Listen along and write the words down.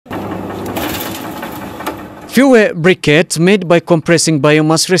Fewer briquettes made by compressing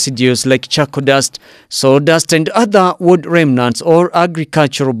biomass residues like charcoal dust, sawdust and other wood remnants or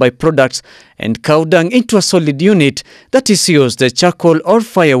agricultural byproducts and cow dung into a solid unit that is used as charcoal or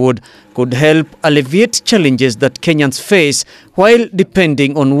firewood could help alleviate challenges that Kenyans face while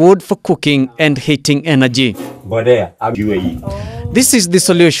depending on wood for cooking and heating energy. This is the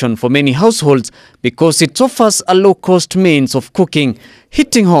solution for many households because it offers a low-cost means of cooking,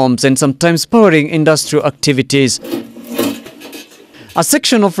 heating homes and sometimes powering industrial activities. A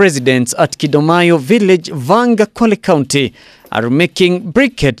section of residents at Kidomayo village, Vanga, Kwale County, are making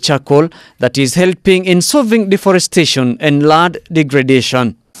briquette charcoal that is helping in solving deforestation and land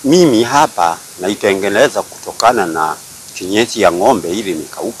degradation. Mimi hapa naitengeneza kutokana na kinyesi ya ng'ombe ile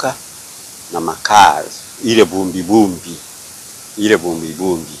mikauka na makaa ile bumbi.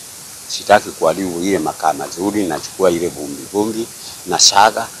 Sitaki kuharibu ile makaa mazuri, nachukua ile bumbi na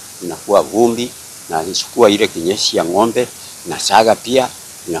saga inakuwa vumbi, na nachukua ile kinyesi ya ng'ombe na saga pia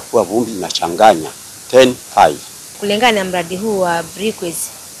inakuwa vumbi, na changanya 10-5. Kulingana na mradi huu wa Briquettes,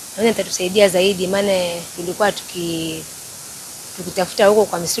 naona itatusaidia zaidi, maana tulikuwa tukitafuta huko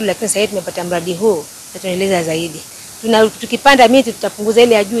kwa misitu, lakini sasa tumepata mradi huu utatueleza zaidi. Tukipanda miti tutapunguza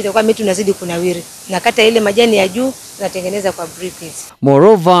ile ya juu, itakuwa miti unazidi kunawiri. Nakata ile majani ya juu tunatengeneza kwa briquettes.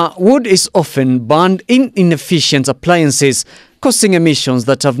 Moreover, wood is often burned in inefficient appliances, causing emissions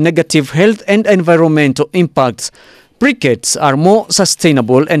that have negative health and environmental impacts. Briquettes are more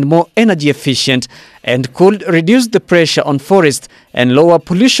sustainable and more energy efficient and could reduce the pressure on forests and lower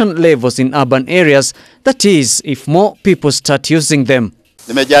pollution levels in urban areas, that is, if more people start using them.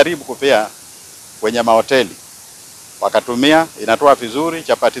 Nimejaribu kupea kwenye mahoteli, wakatumia, inatoa vizuri,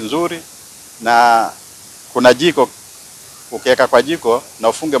 chapati nzuri, na kuna jiko, ukiweka kwa jiko na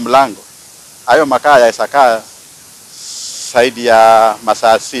ufunge mlango, hayo makaa yaesakaa zaidi ya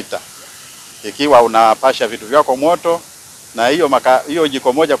masaa 6. Ikiwa unapasha vitu vyako moto, na hiyo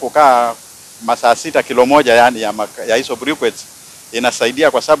jiko moja kukaa masaa 6 kilo moja, yani ya hizo briquettes,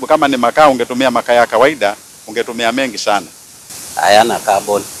 inasaidia kwa sababu kama ni makaa ungetumia makaa ya kawaida ungetumia mengi sana. Hayana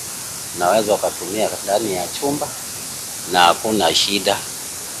carbon, unaweza ukatumia ndani ya chumba na hakuna shida,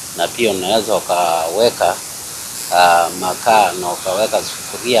 na pia unaweza ukaweka makaa na ukaweka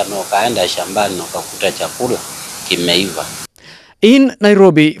sufuria na ukaenda shambani na ukakuta chakula kimeiva. In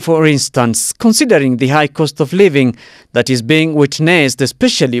Nairobi, for instance, considering the high cost of living that is being witnessed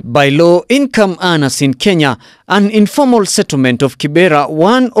especially by low-income earners in Kenya, an informal settlement of Kibera,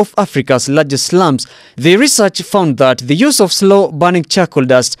 one of Africa's largest slums, the research found that the use of slow-burning charcoal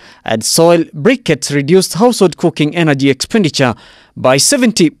dust and soil briquettes reduced household cooking energy expenditure by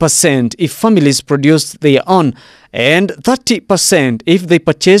 70% if families produced their own, and 30% if they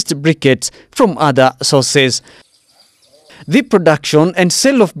purchased briquettes from other sources. The production and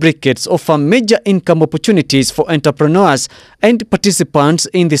sale of briquettes offer major income opportunities for entrepreneurs and participants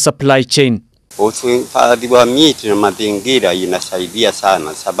in the supply chain. Uhifadhi wa miti na mazingira inasaidia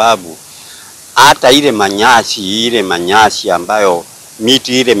sana, sababu hata ile manyasi ambayo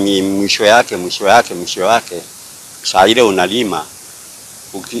miti ile mwisho yake saa ile unalima,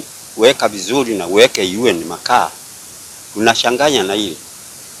 ukiweka vizuri na uweke iwe ni makaa, unachanganya na ile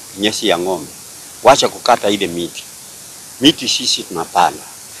nyasi ya ng'ombe. Wacha kukata ile miti sisi tunapanda,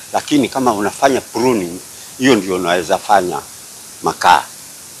 lakini kama unafanya pruning, hiyo ndio unaweza fanya makaa.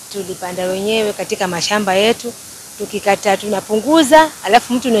 Tulipanda wenyewe katika mashamba yetu, tukikata tunapunguza,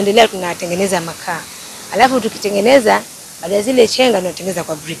 alafu mtu unaendelea tunatengeneza makaa. Alafu tukitengeneza, baada ya zile chenga tunatengeneza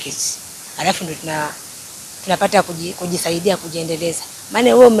kwa briquettes. Alafu ndio tunapata kujisaidia kujiendeleza.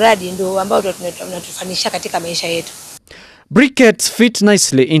 Maana huo mradi ndio ambao tunatufanisha katika maisha yetu. Briquettes fit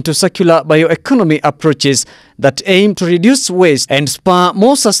nicely into circular bioeconomy approaches that aim to reduce waste and spur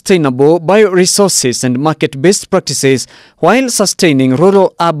more sustainable bioresources and market-based practices while sustaining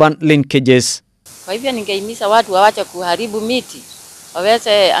rural-urban linkages. Kwa hivyo ningehimiza watu waache kuharibu miti,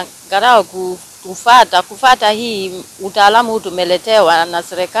 waweze angalau kufuata hii utaalamu tumeletewa na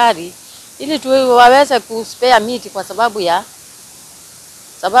serikali, ili waweze kuspare miti, kwa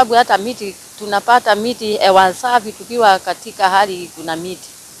sababu hata miti tunapata miti hewa safi tukiwa katika hali kuna miti.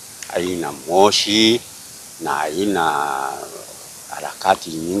 Haina moshi na haina harakati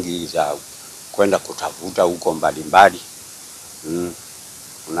nyingi za kwenda kutafuta huko mbalimbali.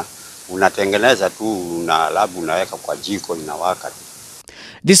 Unatengeneza tu na labu unaweka kwa jiko inawaka tu.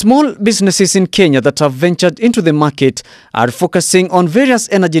 The small businesses in Kenya that have ventured into the market are focusing on various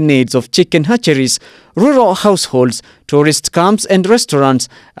energy needs of chicken hatcheries, rural households, tourist camps and restaurants,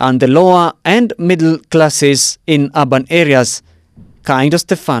 and the lower and middle classes in urban areas. Kaindo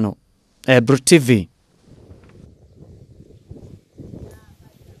Stefano, Ebru TV.